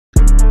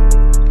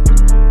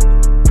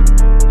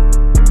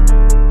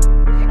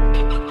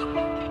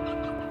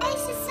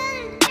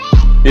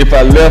If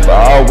I left,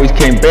 I always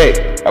came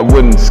back. I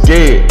wasn't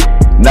scared.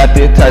 Not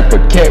that type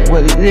of cat.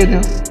 What is it?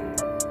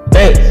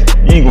 Facts.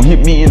 You ain't gonna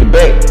hit me in the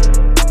back.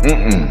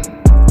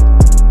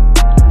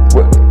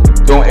 What?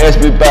 Don't ask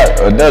me about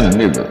another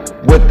nigga.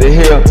 What the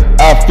hell?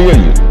 I feel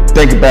you.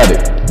 Think about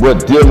it.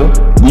 What dealer?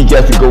 We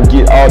got to go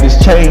get all this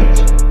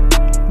change.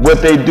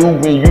 What they do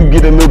when you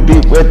get a little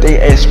bit wet, they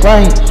act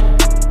strange.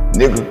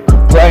 Nigga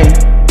complain.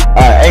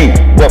 I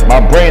ain't. What my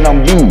brain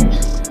I'm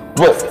used.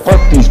 But fuck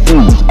these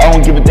fools, I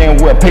don't give a damn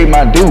where I pay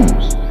my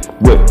dues.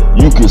 What,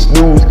 you can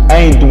snooze, I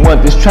ain't the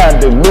one that's trying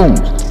to lose.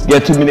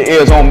 Got too many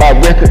L's on my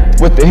record,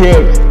 what the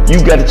hell,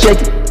 you gotta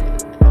check it.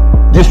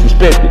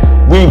 Disrespect it,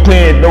 we ain't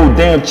playing no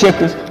damn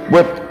checkers.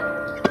 What,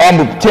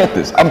 I'm a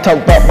protectors, I'm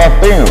talking about my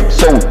film.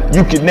 So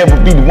you can never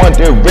be the one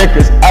that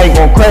records. I ain't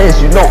gonna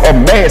crash, you know, a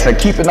mass. I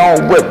keep it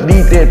on what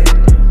need that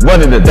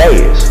running the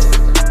dash.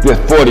 Just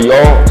 40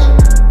 yards.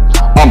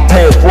 I'm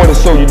past 40,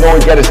 so you know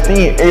it gotta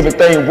stand.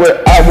 Everything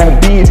what I won't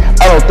be,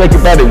 I don't think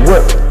about it.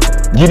 What?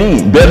 Get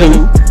in, better.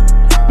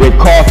 That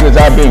car, cause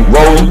I've been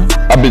rolling.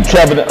 I've been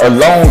traveling a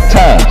long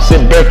time.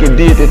 Sit back and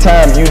did the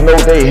time, you know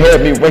they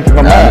had me waking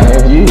my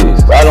mind.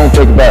 Years. I don't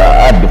think about it,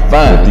 I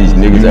define what these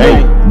niggas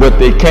ain't. But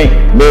they can't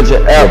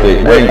measure out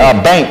when I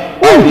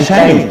bank. All these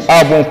things,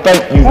 I won't think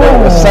you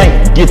know a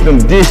saint. Get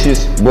them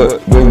dishes,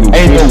 but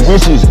ain't no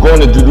wishes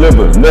gonna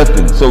deliver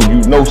nothing. So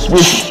you know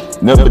switches.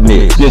 Nothing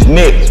next. Just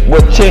next.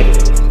 What check?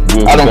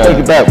 I don't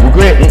think about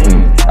regret.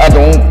 I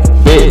don't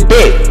bet.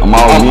 I'm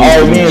all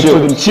in for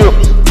them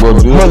chips. Her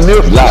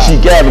lips, she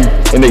got them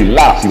and they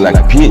lock. She like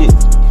a pit.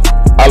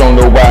 I don't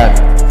know why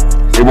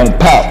it won't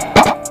pop.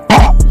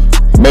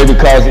 Maybe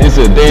cause it's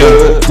a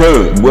damn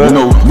thug. Well,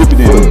 no, look at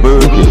them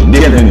birds.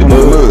 Niggas in the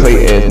mud.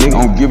 Play ass nigga.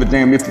 Don't give a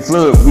damn if it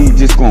flood. We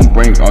just gonna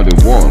bring all the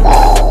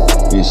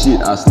water. And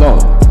shit, I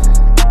slaughter.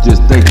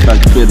 Just think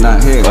about the bed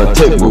not have a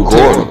tape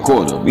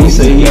recorder. We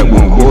say he got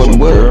one quarter,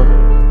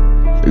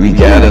 what? We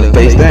gotta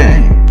face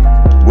down.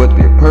 What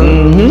the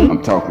pearl?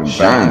 I'm talking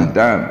about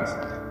diamonds.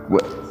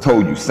 What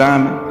told you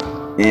Simon?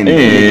 And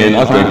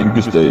I think you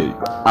can stay.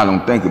 I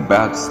don't think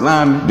about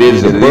slimy.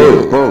 There's a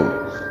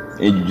bird.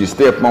 And you just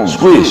step on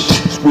squish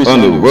on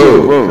the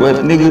road. What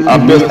nigga? I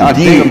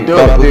think I'm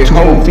done with their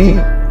whole feet.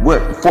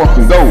 What fork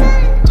and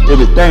gold?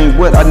 Everything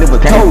what I never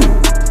told.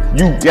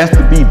 You got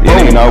to be bold.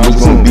 It ain't always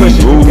gonna be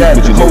rude,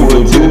 but you hold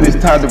it till it's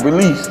time to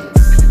release.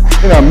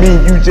 You know what I mean?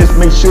 You just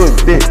make sure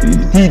that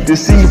he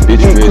deceased.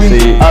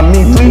 Increase. I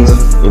mean, please.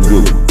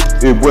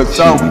 It was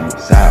so.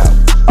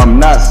 I'm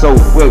not so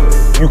well.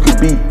 You could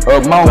be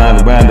a mouth.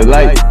 Flying around the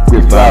light.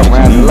 Fly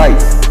around the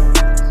light.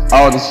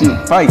 All the shit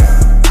fight.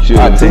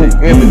 I think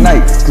every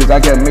night, cause I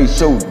gotta make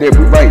sure that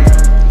we right.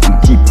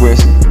 I'm keep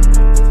pressing.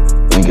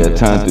 Ain't got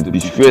time to be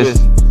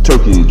stressed.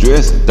 Turkey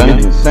dress.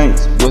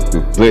 Thanks. What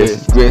the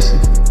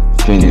blessed.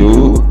 Can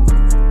do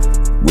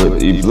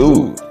what he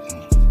blew.